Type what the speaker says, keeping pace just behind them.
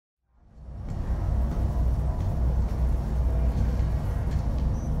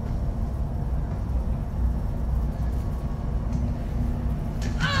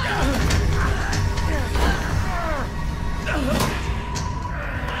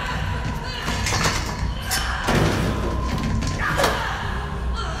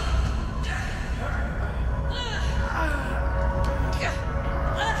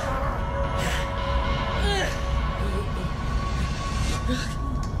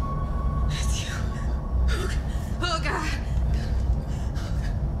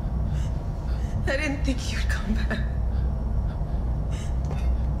didn't think you'd come back.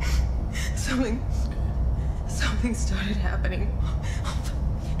 Something started happening.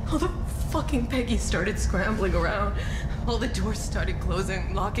 All the fucking Peggy started scrambling around. All the doors started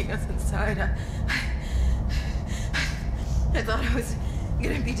closing, locking us inside. I thought I was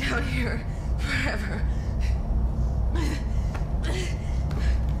gonna be down here forever.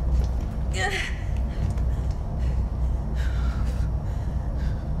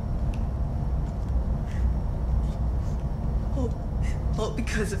 All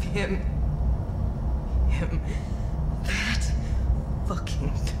because of him. That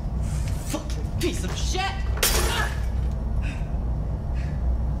fucking piece of shit!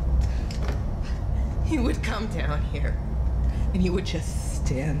 He would come down here, and he would just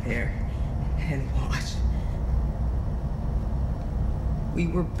stand there and watch. We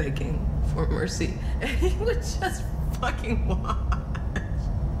were begging for mercy, and he would just fucking watch.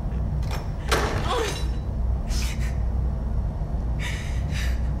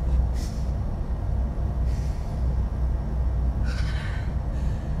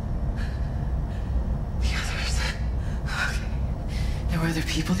 Other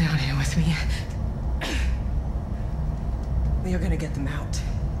people down here with me. We are gonna get them out.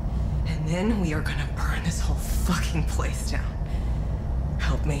 And then we are gonna burn this whole fucking place down.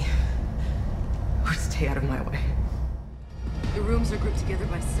 Help me. Or stay out of my way. The rooms are grouped together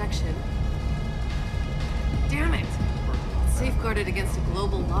by section. Damn it! It's safeguarded against a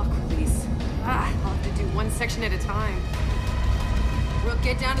global lock release. I'll have to do one section at a time. Rook,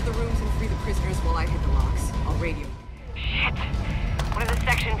 get down to the rooms and free the prisoners while I hit the locks. I'll radio. Shit! One of the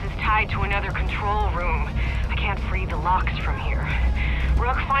sections is tied to another control room. I can't free the locks from here.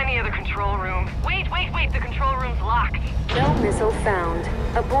 Rook, find the other control room. Wait! The control room's locked. No missile found.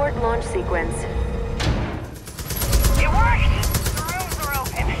 Abort launch sequence. It worked! The rooms are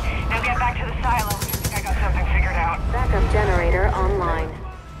open. Now get back to the silo. I think I got something figured out. Backup generator online.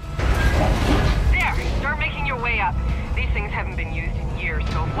 There! Start making your way up. These things haven't been used in years,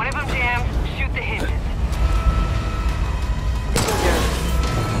 so if one of them jams, shoot the hinges.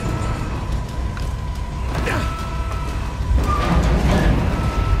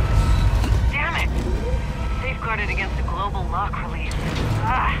 Damn it! Safeguarded against a global lock release.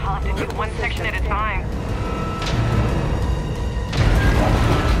 I'll have to do one section at a time.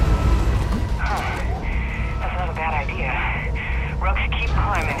 That's not a bad idea. Rook, keep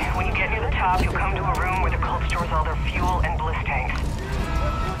climbing. When you get near the top, you'll come to a room where the cult stores all their fuel and bliss tanks.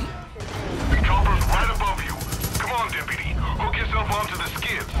 Chopper's right above you. Come on, Deputy. Hook yourself onto the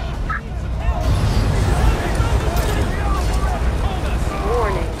skids.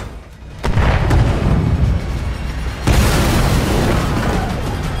 Warning.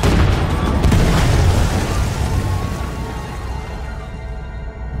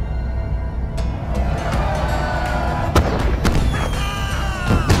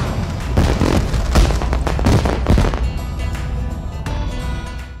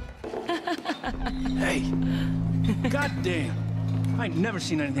 Hey, goddamn! I ain't never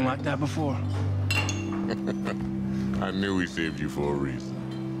seen anything like that before. I knew we saved you for a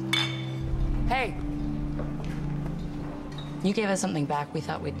reason. Hey! You gave us something back we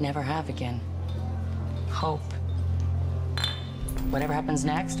thought we'd never have again. Hope. Whatever happens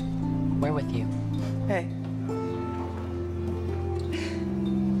next, we're with you. Hey.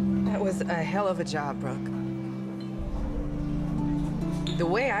 That was a hell of a job, Brooke. The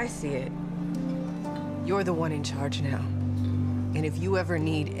way I see it, you're the one in charge now. And if you ever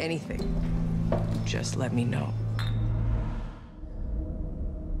need anything, just let me know.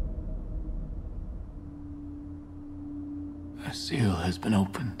 A seal has been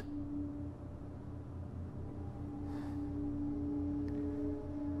opened.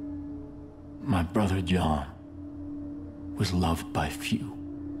 My brother John was loved by few,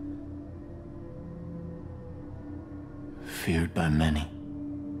 feared by many,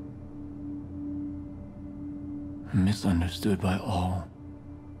 misunderstood by all,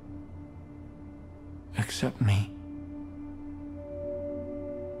 except me.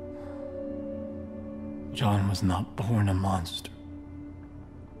 John was not born a monster.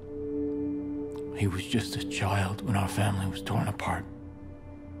 He was just a child when our family was torn apart.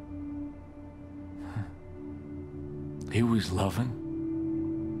 He was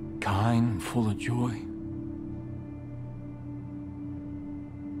loving, kind, and full of joy.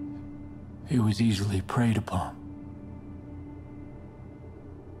 He was easily preyed upon.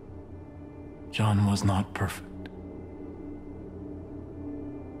 John was not perfect.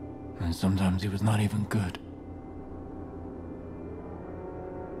 And sometimes he was not even good.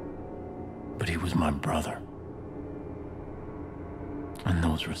 But he was my brother. And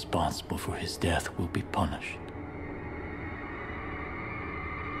those responsible for his death will be punished.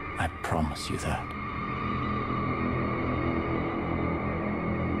 I promise you that.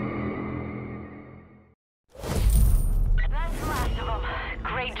 That's the last of them.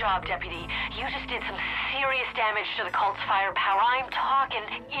 Great job, Deputy. You just did some serious damage to the cult's firepower. I'm talking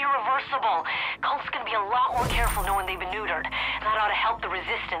irreversible. Cult's gonna be a lot more careful knowing they've been neutered. That ought to help the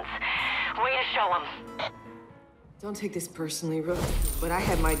resistance. Way to show them. Don't take this personally, Rook, but I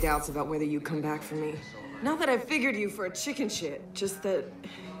had my doubts about whether you'd come back for me. Not that I figured you for a chicken shit, just that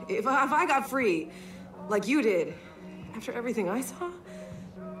if I got free, like you did, after everything I saw,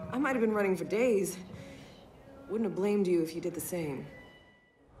 I might have been running for days. Wouldn't have blamed you if you did the same.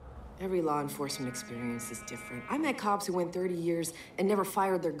 Every law enforcement experience is different. I met cops who went 30 years and never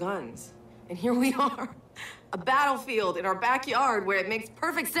fired their guns. And here we are, a battlefield in our backyard where it makes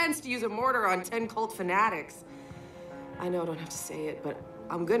perfect sense to use a mortar on 10 cult fanatics. I know I don't have to say it, but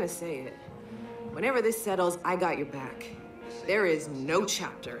I'm gonna say it. Whenever this settles, I got your back. There is no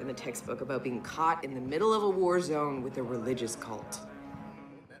chapter in the textbook about being caught in the middle of a war zone with a religious cult.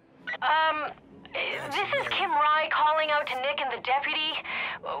 This is Kim Rye calling out to Nick and the deputy.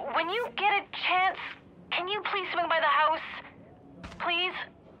 When you get a chance, can you please swing by the house? Please?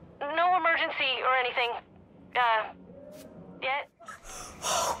 No emergency or anything. Yet?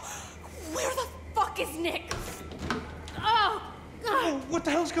 Where the fuck is Nick? Oh, God. What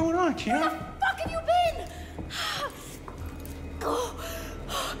the hell's going on, Kim? Where the fuck have you been? Oh,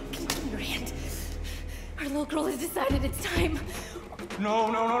 give me your hand. Our little girl has decided it's time.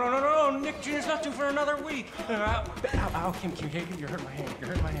 No. Nick Jr.'s not due for another week. Ow, Kim, you hurt my hand. You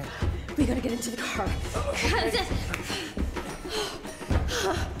hurt my hand. We gotta get into the car.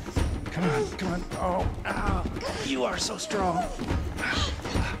 Come on. Oh, ow. You are so strong.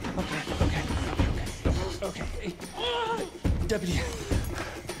 Okay. Hey, Deputy,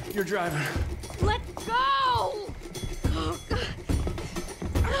 you're driving. Let go! Oh, God.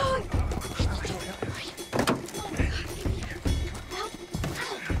 Oh.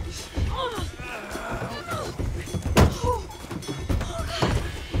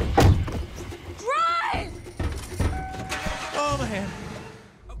 Drive! Oh, my hand.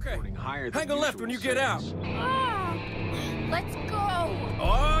 Okay. Hang a left when you get out. Let's go.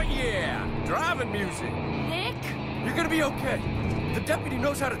 Oh, yeah. Driving music. Nick? You're gonna be okay. The deputy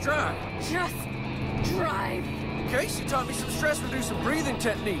knows how to drive. Just drive. Casey taught me some stress-reducing breathing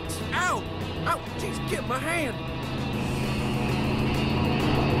techniques. Ow! Jeez, get my hand.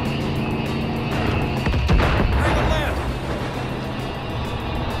 Hang a left.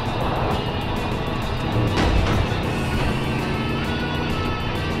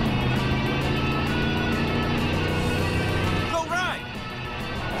 Go right.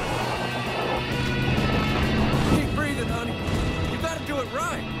 Keep breathing, honey. You gotta do it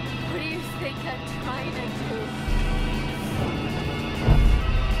right. What do you think I'm trying to do?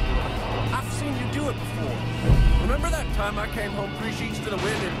 I've seen you do it before. Remember that time I came home 3 sheets to the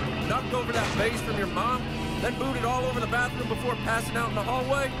wind and knocked over that vase from your mom? Then booted all over the bathroom before passing out in the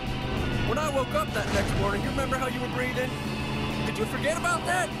hallway? When I woke up that next morning, you remember how you were breathing? Did you forget about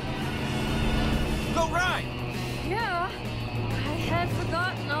that? Go right! Yeah, I had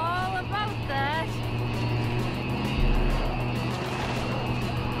forgotten all about that.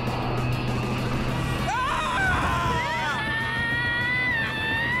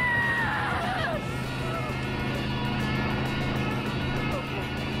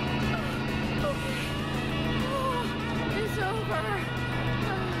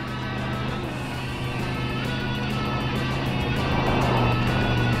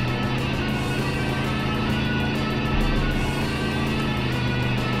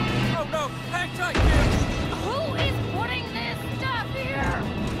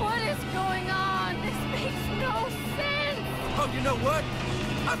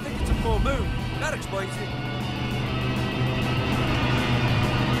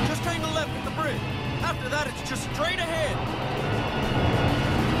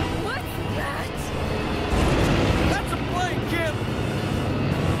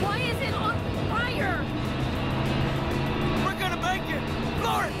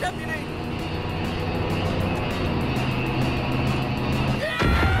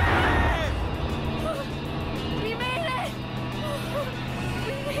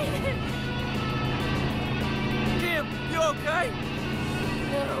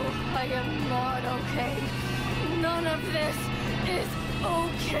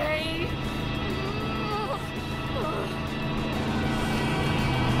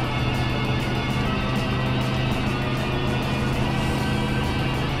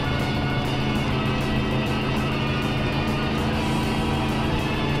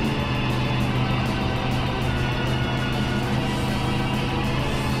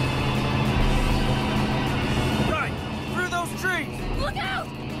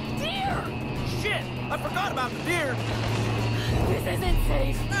 there! Shit! I forgot about the deer! This isn't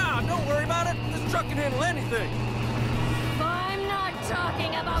safe. Nah, don't worry about it. This truck can handle anything. I'm not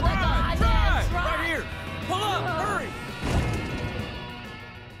talking about the Drive! goddamn truck. Right here! Pull up! Hurry!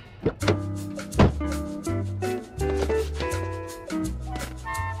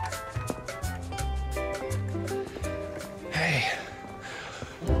 Hey.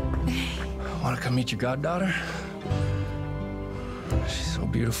 Want to come meet your goddaughter? She's so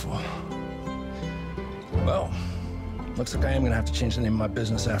beautiful. Well, looks like I am gonna have to change the name of my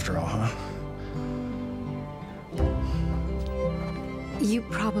business after all, huh? You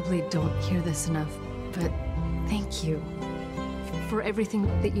probably don't hear this enough, but thank you for everything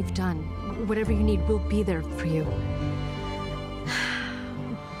that you've done. Whatever you need, we'll be there for you.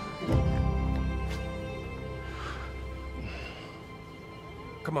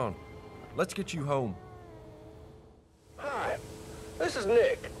 Come on. Let's get you home. Hi, this is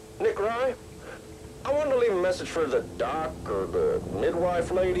Nick. Nick Rye. I wanted to leave a message for the doc or the midwife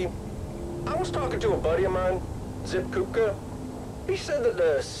lady. I was talking to a buddy of mine, Zip Kupka. He said that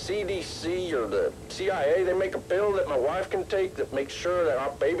the CDC or the CIA, they make a pill that my wife can take that makes sure that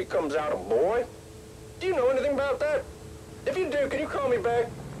our baby comes out a boy. Do you know anything about that? If you do, can you call me back?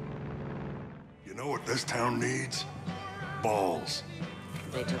 You know what this town needs? Balls.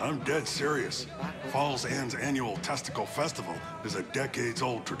 I'm dead serious. Falls End's annual Testicle Festival is a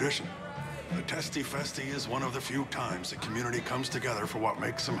decades-old tradition. The Testy Festy is one of the few times the community comes together for what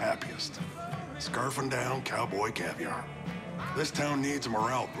makes them happiest. Scarfing down cowboy caviar. This town needs a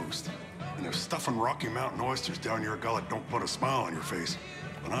morale boost. And if stuffing Rocky Mountain oysters down your gullet don't put a smile on your face,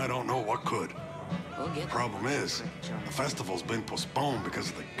 then I don't know what could. The problem is, the festival's been postponed because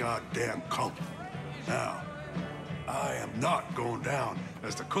of the goddamn cult. Now, I am not going down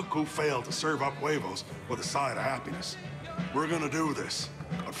as the cook who failed to serve up huevos with a side of happiness. We're gonna do this.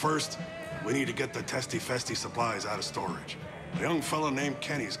 But first, we need to get the Testy Festy supplies out of storage. A young fella named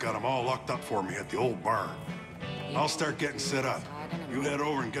Kenny's got them all locked up for me at the old barn. I'll start getting set up. You head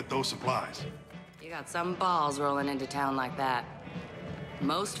over and get those supplies. You got some balls rolling into town like that.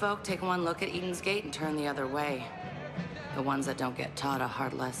 Most folk take one look at Eden's Gate and turn the other way. The ones that don't get taught a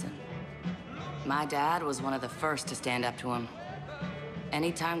hard lesson. My dad was one of the first to stand up to him.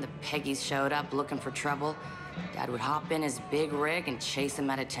 Anytime the Peggies showed up looking for trouble, Dad would hop in his big rig and chase him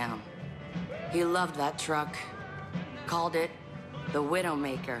out of town. He loved that truck. Called it the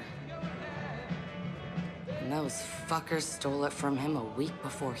Widowmaker. And those fuckers stole it from him a week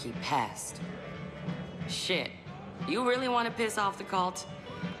before he passed. Shit, you really want to piss off the cult?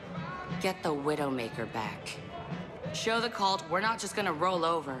 Get the Widowmaker back. Show the cult we're not just gonna roll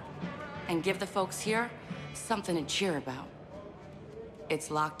over. And give the folks here something to cheer about.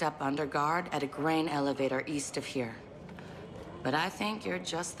 It's locked up under guard at a grain elevator east of here. But I think you're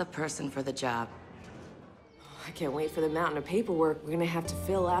just the person for the job. I can't wait for the mountain of paperwork we're gonna have to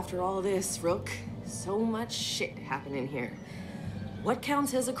fill after all this, Rook. So much shit happening here. What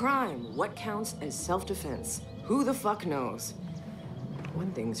counts as a crime? What counts as self-defense? Who the fuck knows?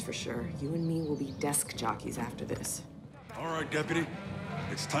 One thing's for sure, you and me will be desk jockeys after this. All right, Deputy.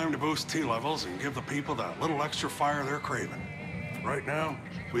 It's time to boost T levels and give the people that little extra fire they're craving. Right now,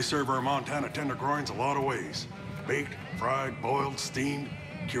 we serve our Montana tenderloins a lot of ways. Baked, fried, boiled, steamed,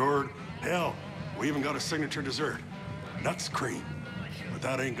 cured. Hell, we even got a signature dessert, nuts cream. But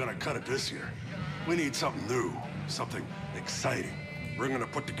that ain't gonna cut it this year. We need something new, something exciting. We're gonna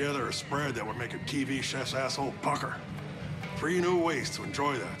put together a spread that would make a TV chef's asshole pucker. 3 new ways to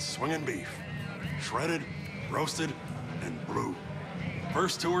enjoy that swinging beef. Shredded, roasted, and blue.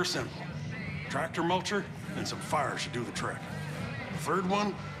 First 2 are simple. Tractor mulcher and some fire should do the trick. The third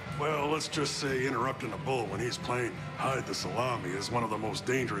one, well, let's just say interrupting a bull when he's playing hide the salami is one of the most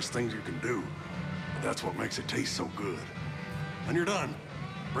dangerous things you can do. But that's what makes it taste so good. When you're done,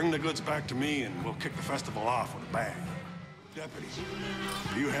 bring the goods back to me and we'll kick the festival off with a bang. Deputy,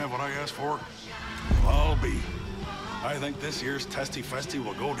 do you have what I asked for? I'll be. I think this year's Testy Festy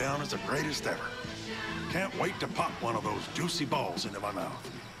will go down as the greatest ever. Can't wait to pop one of those juicy balls into my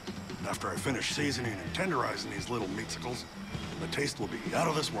mouth. And after I finish seasoning and tenderizing these little meatsicles, the taste will be out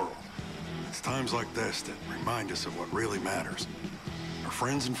of this world. It's times like this that remind us of what really matters. Our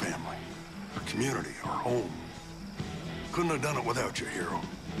friends and family, our community, our home. Couldn't have done it without you, hero.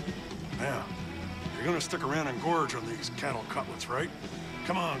 Now, you're gonna stick around and gorge on these cattle cutlets, right?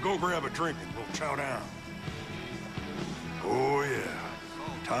 Come on, go grab a drink and we'll chow down. Oh yeah,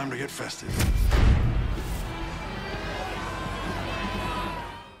 time to get festive.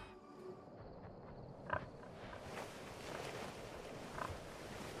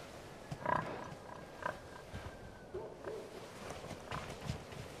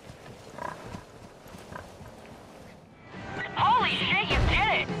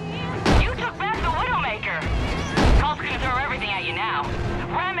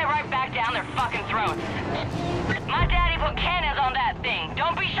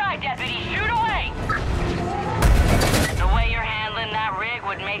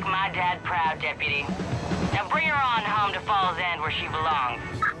 make my dad proud, Deputy. Now bring her on home to Falls End where she belongs.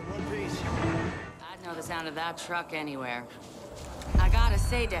 I'd know the sound of that truck anywhere. I gotta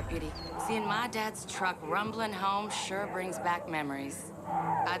say, Deputy, seeing my dad's truck rumbling home sure brings back memories.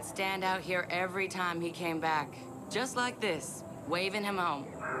 I'd stand out here every time he came back, just like this, waving him home.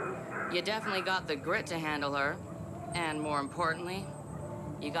 You definitely got the grit to handle her, and more importantly,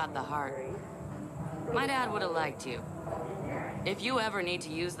 you got the heart. My dad would have liked you. If you ever need to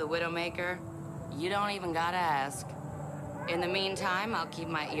use the Widowmaker, you don't even gotta ask. In the meantime, I'll keep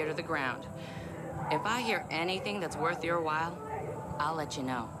my ear to the ground. If I hear anything that's worth your while, I'll let you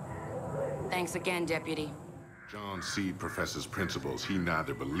know. Thanks again, Deputy. John Seed professes principles he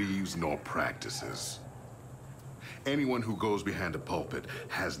neither believes nor practices. Anyone who goes behind a pulpit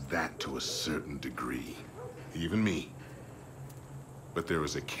has that to a certain degree. Even me. But there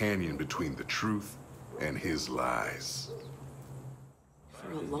is a canyon between the truth and his lies.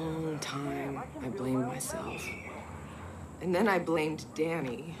 For a long time, I blamed myself. And then I blamed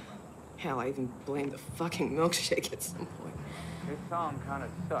Danny. Hell, I even blamed the fucking milkshake at some point. This song kind of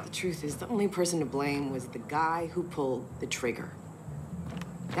sucks. The truth is, the only person to blame was the guy who pulled the trigger.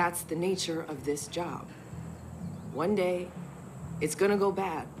 That's the nature of this job. One day, it's gonna go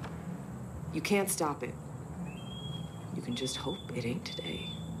bad. You can't stop it. You can just hope it ain't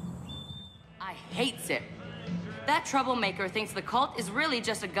today. I hates it. That troublemaker thinks the cult is really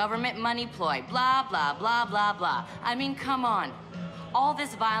just a government money ploy. Blah, blah, blah, blah, blah. I mean, come on. All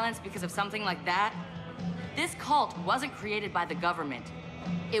this violence because of something like that? This cult wasn't created by the government.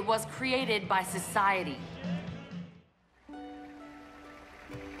 It was created by society.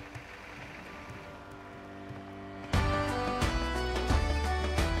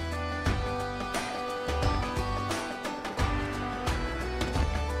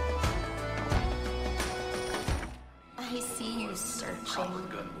 I see you searching,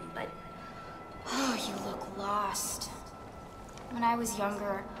 but oh, you look lost. When I was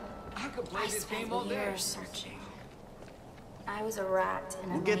younger, I spent years searching. I was a rat in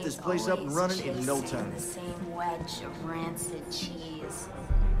a We'll get this place up and running in no time. The same wedge of rancid cheese.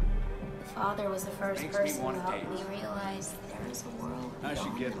 Father was the first person who helped me realize there is a world. I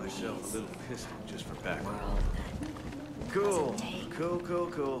should get myself a little pistol just for backup. World that Cool. doesn't take,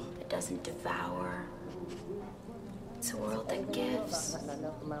 Cool. that doesn't devour. It's a world that gives,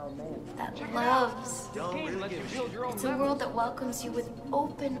 that loves. It's a world that welcomes you with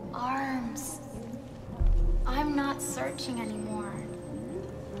open arms. I'm not searching anymore.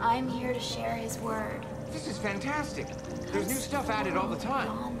 I'm here to share his word. This is fantastic. There's new stuff added all the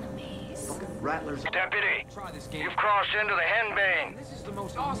time. Rattlers. Deputy, you've crossed into the henbane. This is the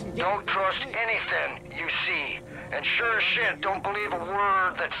most awesome game. Don't trust anything you see. And sure as shit, don't believe a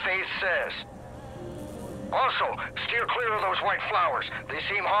word that Faith says. Also, steer clear of those white flowers. They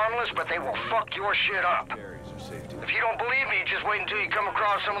seem harmless, but they will fuck your shit up. If you don't believe me, just wait until you come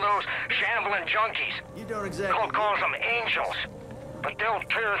across some of those shambling junkies. You don't exactly... Cult calls them angels. But they'll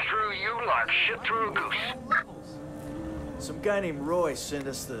tear through you like shit through a goose. Some guy named Roy sent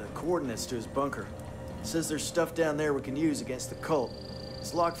us the coordinates to his bunker. Says there's stuff down there we can use against the cult.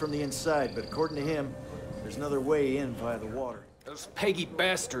 It's locked from the inside, but according to him, there's another way in via the water. Those Peggy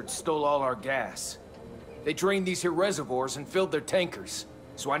bastards stole all our gas. They drained these here reservoirs and filled their tankers.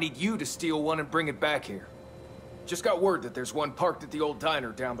 So I need you to steal one and bring it back here. Just got word that there's one parked at the old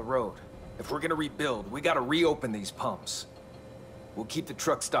diner down the road. If we're gonna rebuild, we gotta reopen these pumps. We'll keep the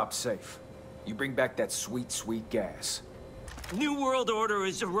truck stop safe. You bring back that sweet, sweet gas. New world order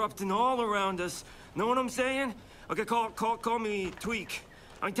is erupting all around us. Know what I'm saying? Okay, call me Tweak.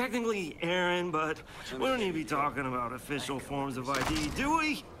 I'm technically Aaron, but we don't need to be talking about official forms of ID, do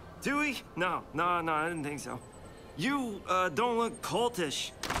we? Do we? No, I didn't think so. You, don't look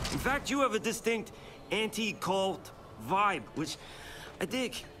cultish. In fact, you have a distinct anti-cult vibe, which I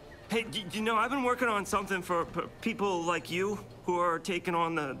dig. Hey, you know, I've been working on something for people like you who are taking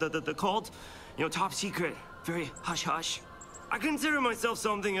on the cult. You know, top secret, very hush-hush. I consider myself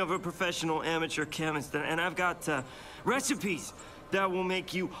something of a professional amateur chemist, and I've got recipes that will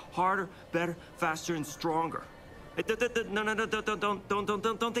make you harder, better, faster, and stronger. No,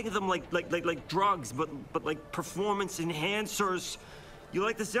 don't think of them like drugs, but like performance enhancers. You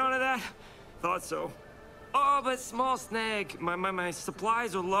like the sound of that? Thought so. Oh, but small snag. My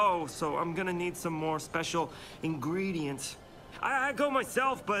supplies are low, so I'm gonna need some more special ingredients. I go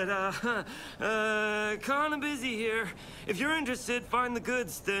myself, but kinda busy here. If you're interested, find the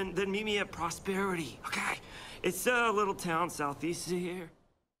goods, then meet me at Prosperity. Okay, it's a little town southeast of here.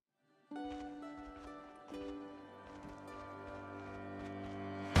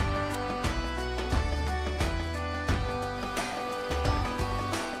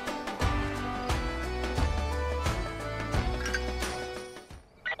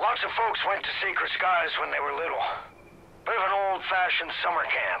 Lots of folks went to Sacred Skies when they were little. Bit of an old-fashioned summer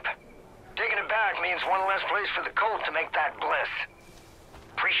camp. Taking it back means one less place for the cult to make that bliss.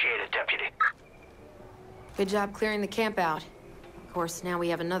 Appreciate it, Deputy. Good job clearing the camp out. Of course, now we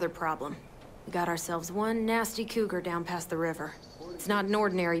have another problem. We got ourselves one nasty cougar down past the river. It's not an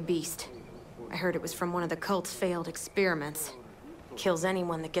ordinary beast. I heard it was from one of the cult's failed experiments. It kills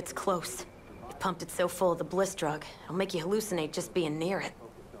anyone that gets close. It pumped it so full of the bliss drug, it'll make you hallucinate just being near it.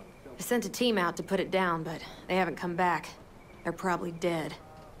 I sent a team out to put it down, but they haven't come back. They're probably dead.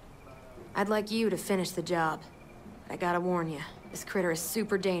 I'd like you to finish the job. But I gotta warn you, this critter is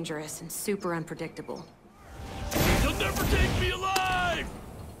super dangerous and super unpredictable. You'll never take me alive!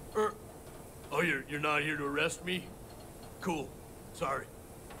 Oh, you're not here to arrest me? Cool. Sorry.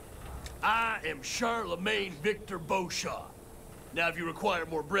 I am Charlemagne Victor Beauchamp. Now, if you require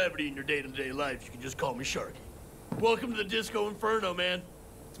more brevity in your day-to-day life, you can just call me Sharky. Welcome to the Disco Inferno, man.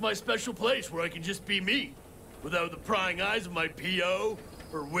 It's my special place where I can just be me, without the prying eyes of my PO,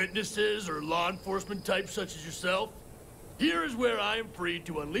 or witnesses, or law enforcement types such as yourself. Here is where I am free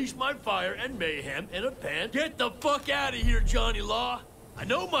to unleash my fire and mayhem in a pants. Get the fuck out of here, Johnny Law. I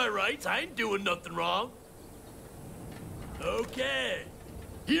know my rights. I ain't doing nothing wrong. Okay.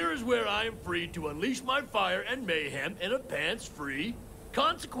 Here is where I am free to unleash my fire and mayhem in a pants-free,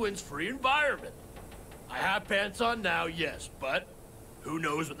 consequence-free environment. I have pants on now, yes, but who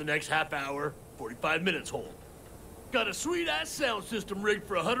knows what the next half hour, 45 minutes hold. Got a sweet-ass sound system rigged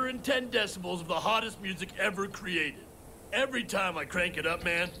for 110 decibels of the hottest music ever created. Every time I crank it up,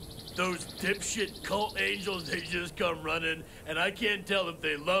 man, those dipshit cult angels, they just come running, and I can't tell if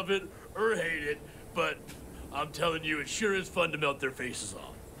they love it or hate it, but I'm telling you, it sure is fun to melt their faces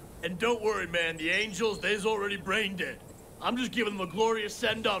off. And don't worry, man, the angels, they's already brain dead. I'm just giving them a glorious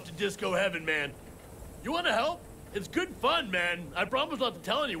send-off to disco heaven, man. You wanna help? It's good fun, man. I promise not to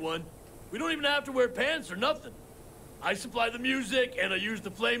tell anyone. We don't even have to wear pants or nothing. I supply the music, and I use the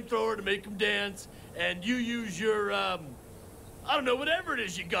flamethrower to make them dance, and you use your, I don't know, whatever it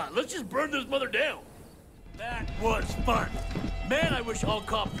is you got. Let's just burn this mother down. That was fun. Man, I wish all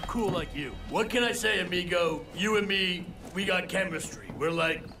cops were cool like you. What can I say, amigo? You and me, we got chemistry. We're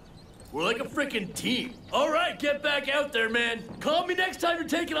like a freaking team. All right, get back out there, man. Call me next time you're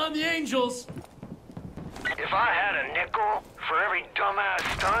taking on the Angels. If I had a nickel for every dumbass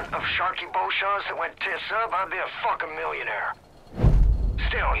stunt of Sharky Beauchamp's that went tits up, I'd be a fucking millionaire.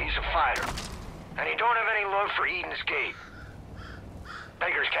 Still, he's a fighter. And he don't have any love for Eden's Gate.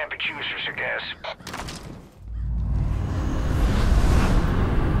 Beggars can't be choosers, I guess.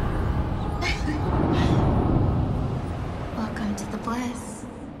 Welcome to the bliss.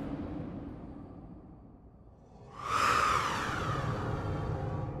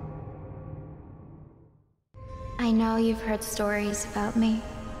 I know you've heard stories about me.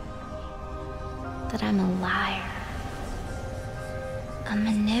 That I'm a liar. A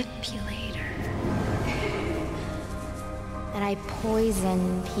manipulator. That I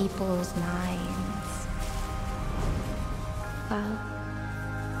poison people's minds. Well,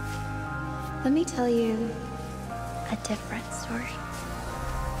 let me tell you a different story.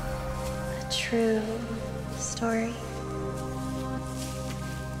 A true story.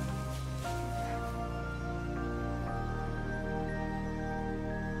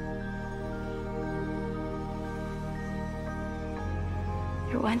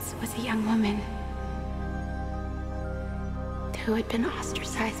 There once was a young woman who had been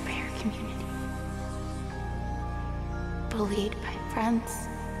ostracized by her community, bullied by friends,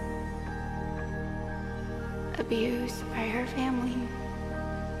 abused by her family.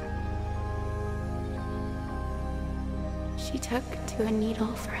 She took to a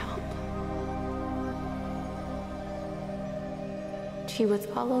needle for help. She was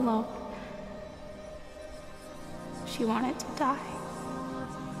all alone. She wanted to die.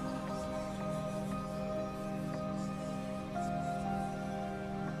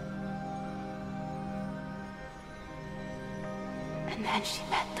 And then she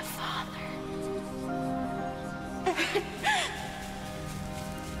met the Father.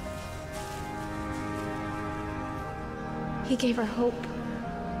 He gave her hope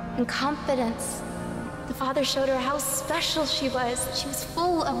and confidence. The Father showed her how special she was. She was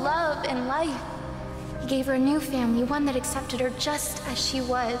full of love and life. He gave her a new family, one that accepted her just as she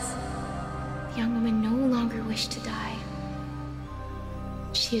was. The young woman no longer wished to die.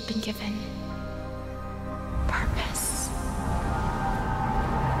 She had been given purpose.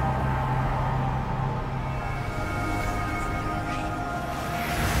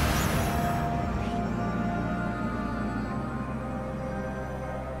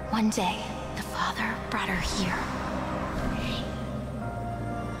 One day, the Father brought her here.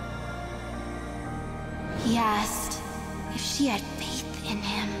 He asked if she had faith in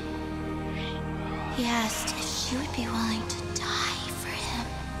him. He asked if she would be willing to die for him.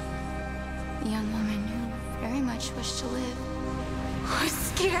 The young woman who very much wished to live was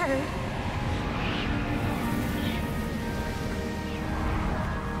scared.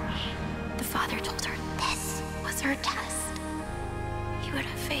 The father told her this was her test. He would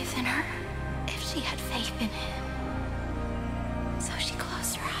have faith in her if she had faith in him. So she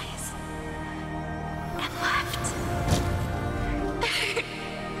closed her eyes and left.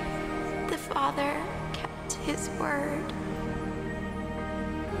 The father kept his word.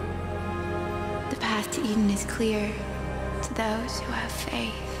 The path to Eden is clear to those who have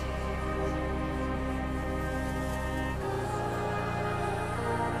faith.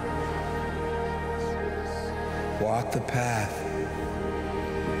 Walk the path.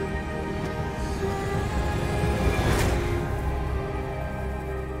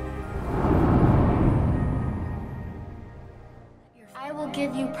 I will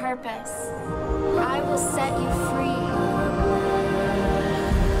give you purpose. I will set you free.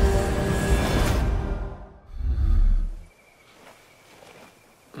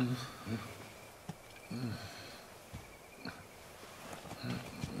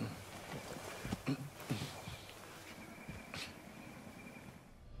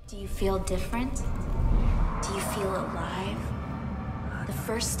 Do you feel different? Do you feel alive? The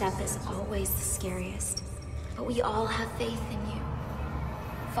first step is always the scariest, but we all have faith in you.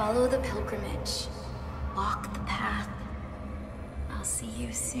 Follow the pilgrimage. Walk the path. I'll see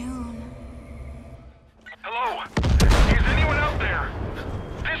you soon. Hello? Is anyone out there?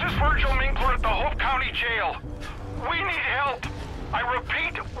 This is Virgil Minkler at the Hope County Jail. We need help. I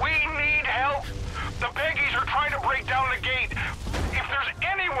repeat, we need help. The Peggies are trying to break down the gate. If there's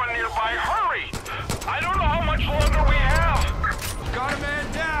anyone nearby, hurry! I don't know how much longer we have. Got a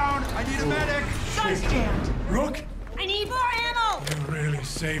man down. I need a medic. Stand. Rook, I need more ammo. you really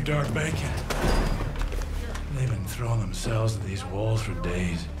saved our bacon. They've been throwing themselves at these walls for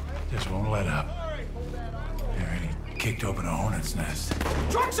days. Just won't let up. They already kicked open a hornet's nest.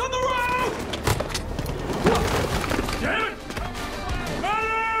 Trucks on the road! Damn it!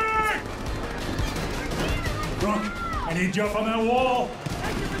 Medic! Rook, I need you up on that wall.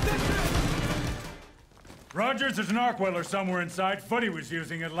 Rogers, there's an arc welder somewhere inside. Footy was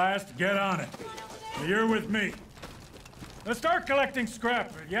using it last. Get on it. You're with me. Let's start collecting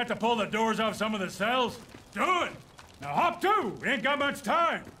scrap. You have to pull the doors off some of the cells. Do it! Now hop to! We ain't got much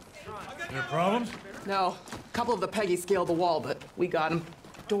time. There problems? No. A couple of the Peggies scaled the wall, but we got him.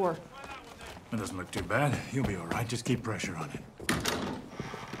 Door. That doesn't look too bad. You'll be all right. Just keep pressure on it.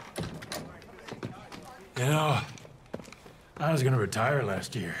 You know, I was gonna retire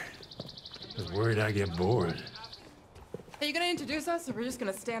last year. I was worried I'd get bored. Are you gonna introduce us, or we're just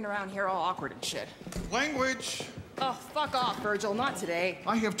gonna stand around here all awkward and shit? Language! Oh, fuck off, Virgil. Not today.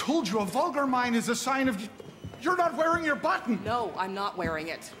 I have told you a vulgar mind is a sign of... You're not wearing your button! No, I'm not wearing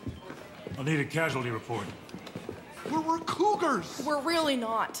it. I'll need a casualty report. We're cougars! We're really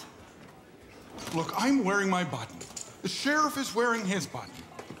not. Look, I'm wearing my button. The sheriff is wearing his button.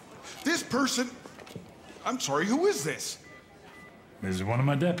 This person... I'm sorry, who is this? This is one of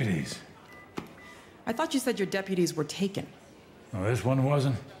my deputies. I thought you said your deputies were taken. Well, this one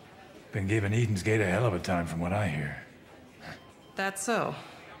wasn't. Been giving Eden's Gate a hell of a time from what I hear. That's so.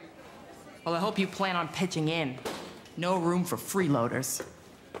 Well, I hope you plan on pitching in. No room for freeloaders.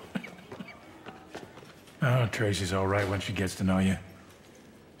 Oh, Tracy's all right when she gets to know you.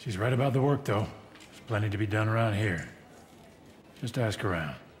 She's right about the work, though. There's plenty to be done around here. Just ask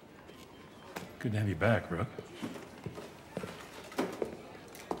around. Good to have you back, Rook.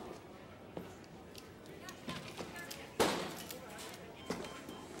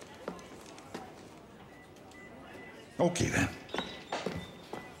 Okay, then.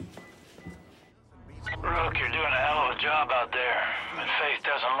 Rook, you're doing a hell of a job out there. But Faith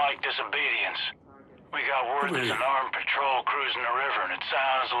doesn't like disobedience. We got word there's an armed patrol cruising the river, and it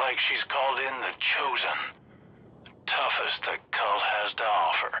sounds like she's called in the Chosen. The toughest the cult has to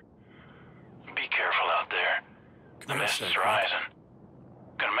offer. Be careful out there. The mist is rising.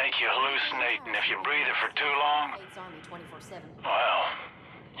 Gonna make you hallucinate, and if you breathe it for too long, well,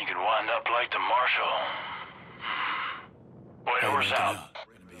 you could wind up like the Marshal. Boydor's out.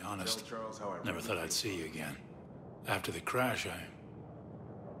 To be honest, never thought I'd see you again. After the crash,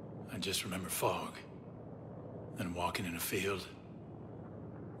 I just remember fog. Then walking in a field.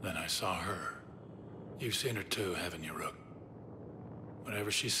 Then I saw her. You've seen her too, haven't you, Rook?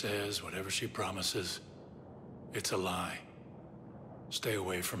 Whatever she says, whatever she promises, it's a lie. Stay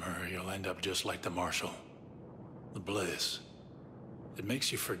away from her, you'll end up just like the Marshal. The bliss. It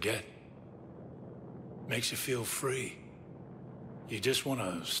makes you forget. Makes you feel free. You just want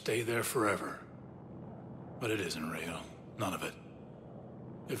to stay there forever. But it isn't real. None of it.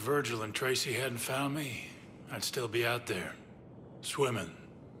 If Virgil and Tracy hadn't found me, I'd still be out there, swimming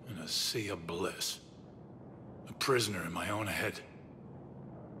in a sea of bliss. A prisoner in my own head.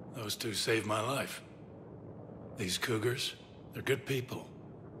 Those two saved my life. These cougars, they're good people,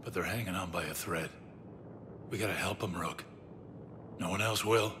 but they're hanging on by a thread. We gotta help them, Rook. No one else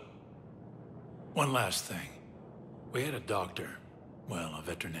will. One last thing. We had a doctor. Well, a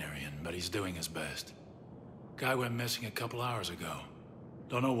veterinarian, but he's doing his best. Guy went missing a couple hours ago.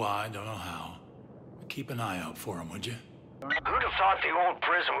 Don't know why, don't know how. But keep an eye out for him, would you? Who'd have thought the old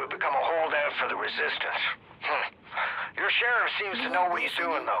prison would become a holdout for the resistance? Your sheriff seems to know what he's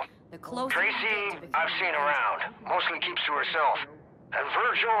doing, though. Tracy, I've seen around. Mostly keeps to herself. And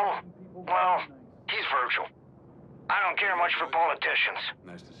Virgil, well, he's Virgil. I don't care much for politicians.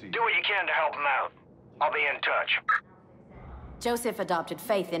 Nice to see you. Do what you can to help him out. I'll be in touch. Joseph adopted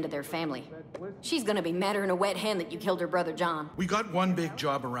Faith into their family. She's gonna be madder than a wet hen that you killed her brother John. We got one big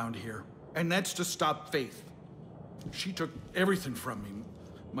job around here, and that's to stop Faith. She took everything from me.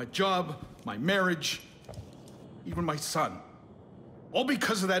 My job, my marriage, even my son. All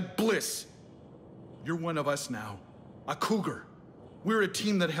because of that Bliss. You're one of us now. A cougar. We're a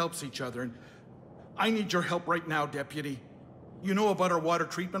team that helps each other, and I need your help right now, Deputy. You know about our water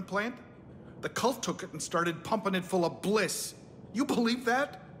treatment plant? The cult took it and started pumping it full of Bliss. You believe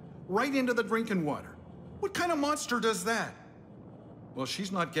that? Right into the drinking water. What kind of monster does that? Well,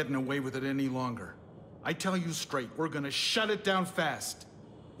 she's not getting away with it any longer. I tell you straight, we're gonna shut it down fast.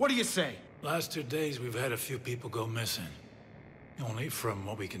 What do you say? Last 2 days, we've had a few people go missing. Only from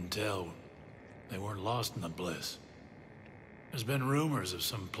what we can tell, they weren't lost in the Bliss. There's been rumors of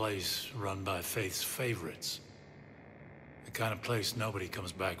some place run by Faith's favorites. The kind of place nobody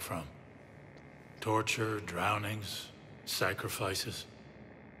comes back from. Torture, drownings, sacrifices.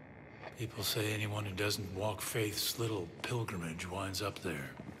 People say anyone who doesn't walk Faith's little pilgrimage winds up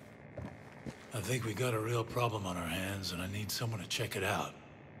there. I think we got a real problem on our hands, and I need someone to check it out.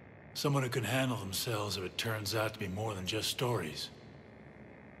 Someone who can handle themselves if it turns out to be more than just stories.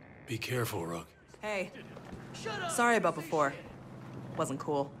 Be careful, Rook. Hey. Sorry about before. Wasn't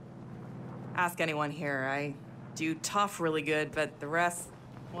cool. Ask anyone here. I do tough really good, but the rest,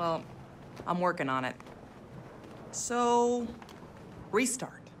 well, I'm working on it. So,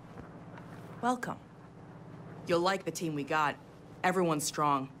 restart. Welcome. You'll like the team we got. Everyone's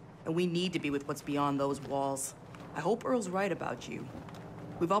strong, and we need to be with what's beyond those walls. I hope Earl's right about you.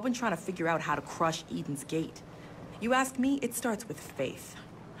 We've all been trying to figure out how to crush Eden's Gate. You ask me, it starts with Faith.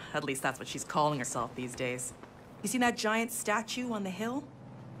 At least that's what she's calling herself these days. You seen that giant statue on the hill?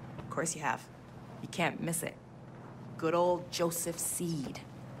 Of course you have. You can't miss it. Good old Joseph Seed,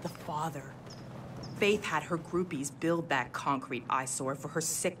 the father. Faith had her groupies build that concrete eyesore for her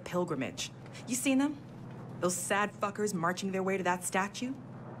sick pilgrimage. You seen them? Those sad fuckers marching their way to that statue?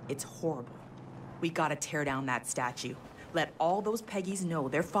 It's horrible. We gotta tear down that statue. Let all those Peggies know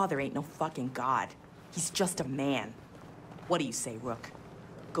their father ain't no fucking god. He's just a man. What do you say, Rook?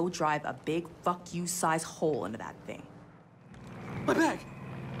 Go drive a big fuck you size hole into that thing. My bag!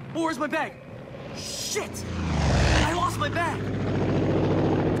 Where's my bag? Shit! I lost my bag!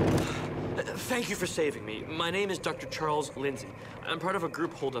 Thank you for saving me. My name is Dr. Charles Lindsay. I'm part of a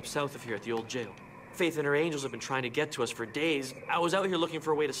group holdup south of here at the old jail. Faith and her angels have been trying to get to us for days. I was out here looking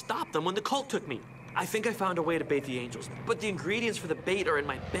for a way to stop them when the cult took me. I think I found a way to bait the angels, but the ingredients for the bait are in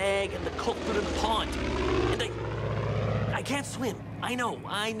my bag and the cult put it in the pond. And I can't swim. I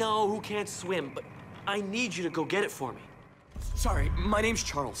know who can't swim, but I need you to go get it for me. Sorry, my name's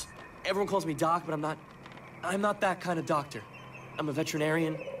Charles. Everyone calls me Doc, but I'm not that kind of doctor. I'm a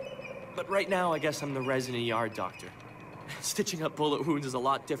veterinarian, but right now I guess I'm the resident yard doctor. Stitching up bullet wounds is a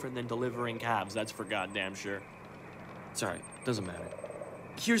lot different than delivering calves, that's for goddamn sure. Sorry, doesn't matter.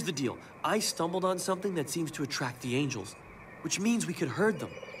 Here's the deal. I stumbled on something that seems to attract the angels, which means we could herd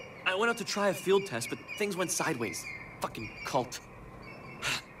them. I went out to try a field test, but things went sideways. Fucking cult.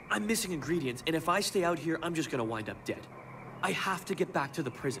 I'm missing ingredients, and if I stay out here, I'm just gonna wind up dead. I have to get back to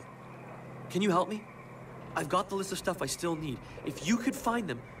the prison. Can you help me? I've got the list of stuff I still need. If you could find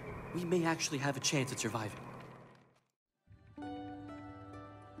them, we may actually have a chance at surviving.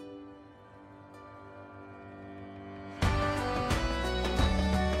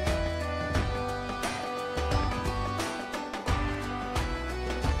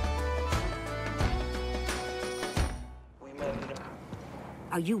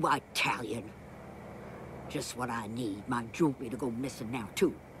 Are you Italian? Just what I need. My jewelry to go missing now,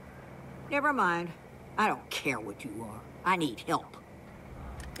 too. Never mind. I don't care what you are. I need help.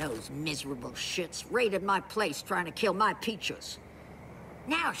 Those miserable shits raided my place trying to kill my Peaches.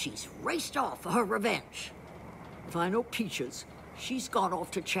 Now she's raced off for her revenge. If I know Peaches, she's gone off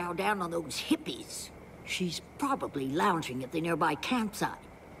to chow down on those hippies. She's probably lounging at the nearby campsite.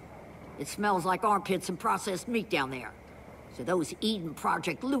 It smells like armpits and processed meat down there. So those Eden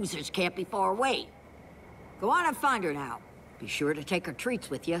Project losers can't be far away. Go on and find her now. Be sure to take her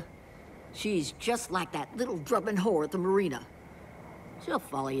treats with you. She's just like that little drubbing whore at the marina. She'll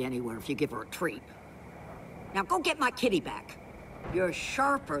follow you anywhere if you give her a treat. Now go get my kitty back. You're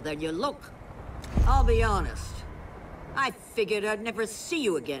sharper than you look. I'll be honest. I figured I'd never see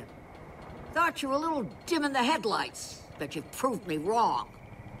you again. Thought you were a little dim in the headlights, but you've proved me wrong.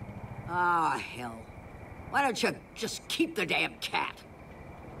 Ah, hell. Why don't you just keep the damn cat?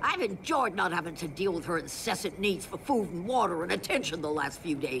 I've enjoyed not having to deal with her incessant needs for food and water and attention the last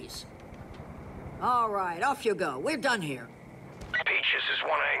few days. All right, off you go. We're done here. Peaches is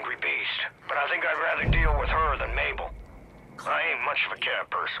one angry beast, but I think I'd rather deal with her than Mabel. I ain't much of a cat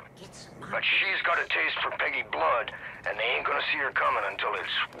person, but she's got a taste for Peggy blood, and they ain't gonna see her coming until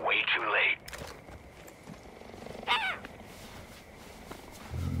it's way too late.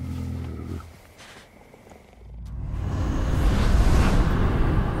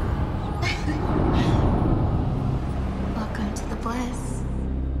 Welcome to the Bliss.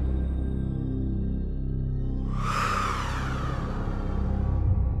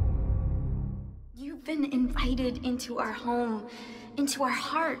 You've been invited into our home, into our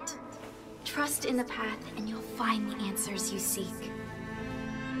heart. Trust in the path, and you'll find the answers you seek.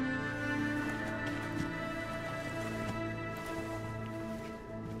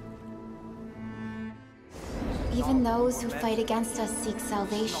 Even those who fight against us seek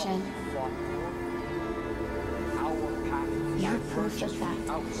salvation. You're proof of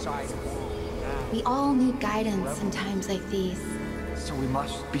that. We all need guidance in times like these. So we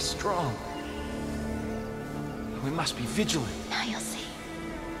must be strong. We must be vigilant. Now you'll see.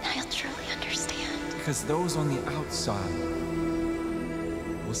 Now you'll truly understand. Because those on the outside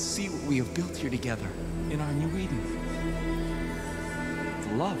will see what we have built here together in our new Eden.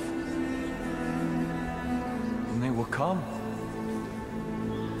 The love. And they will come.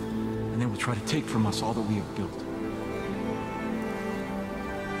 And they will try to take from us all that we have built.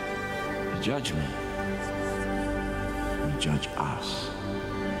 You judge me. You judge us.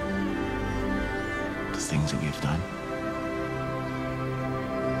 The things that we've done.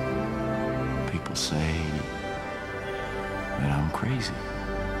 People say that I'm crazy.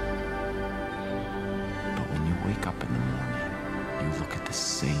 But when you wake up in the morning, you look at the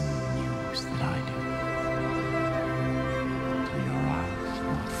same news that I do. Do your eyes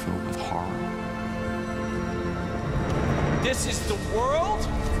not fill with horror? This is the world?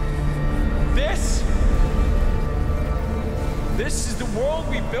 This is the world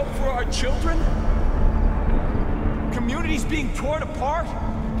we built for our children? Communities being torn apart?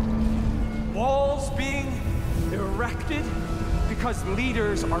 Walls being erected because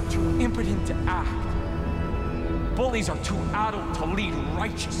leaders are too impotent to act. Bullies are too adult to lead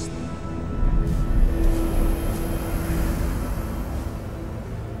righteously.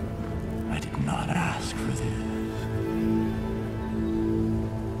 I did not ask for this.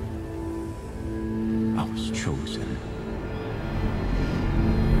 I was chosen.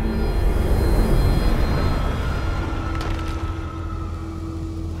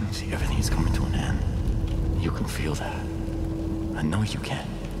 See, everything's coming to an end. You can feel that. I know you can.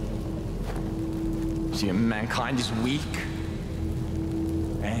 See, mankind is weak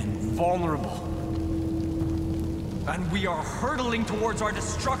and vulnerable. And we are hurtling towards our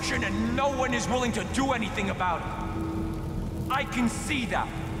destruction, and no one is willing to do anything about it. I can see that.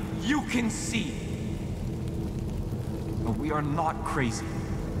 You can see. But we are not crazy.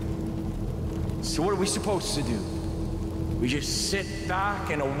 So what are we supposed to do? We just sit back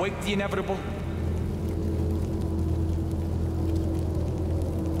and await the inevitable?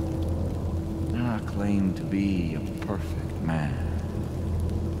 I claim to be a perfect man.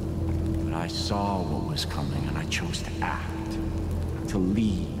 But I saw what was coming and I chose to act, to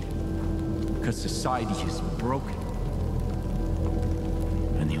lead. Because society is broken.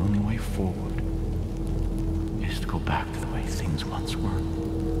 And the only way forward is to go back to the way things once were.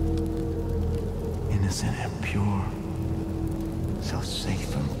 Innocent and pure. So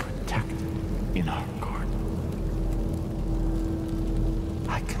safe and protected in our garden.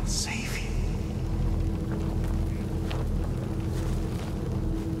 I can say